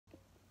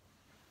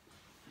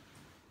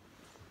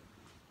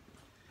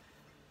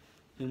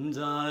And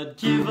I'd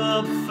give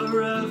up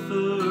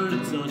forever to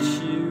touch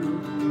you,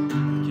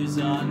 'cause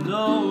I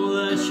know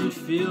that you'd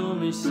feel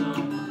me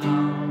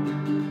somehow.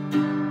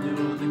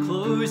 You're the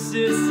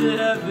closest to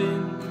heaven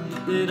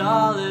that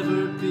I'll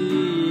ever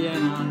be,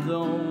 and I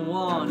don't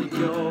wanna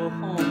go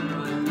home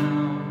right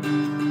now.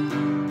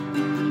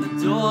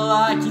 And all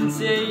I can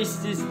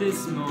taste is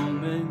this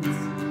moment,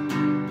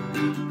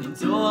 and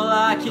all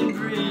I can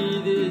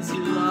breathe is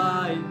your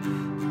life.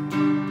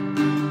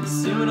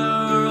 Sooner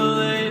or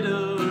later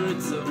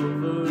it's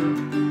over,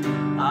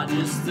 I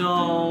just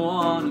don't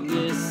wanna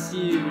miss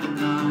you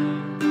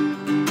tonight.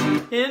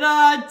 And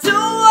I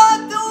don't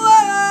want the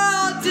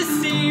world to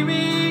see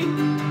me,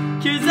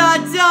 'cause I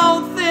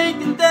don't think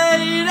that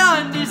they'd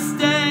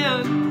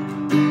understand.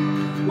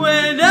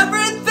 When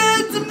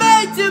everything's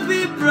made to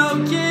be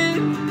broken,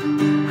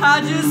 I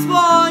just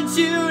want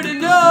you to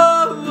know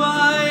who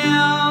I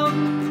am.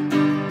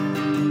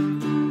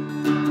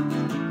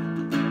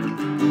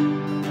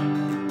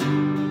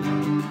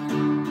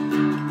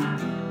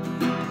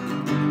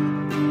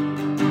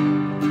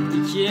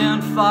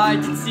 Can't fight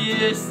the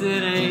tears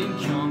that ain't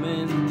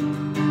coming,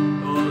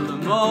 or the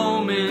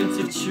moments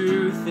of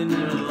truth in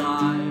your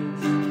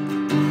lives.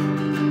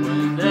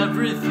 When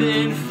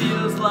everything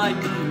feels like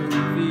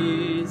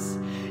movies,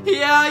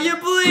 yeah, you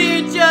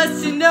bleed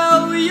just to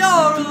know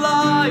you're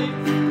alive.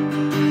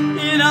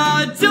 And I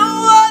don't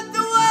want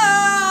the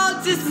world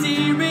to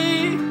see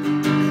me,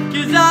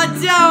 'cause I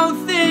don't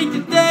think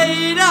that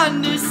they'd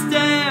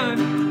understand.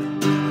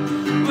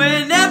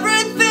 When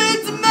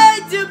everything's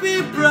made to be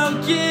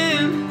broken,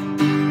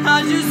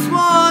 I just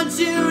want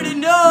you to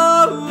know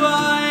who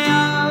I am.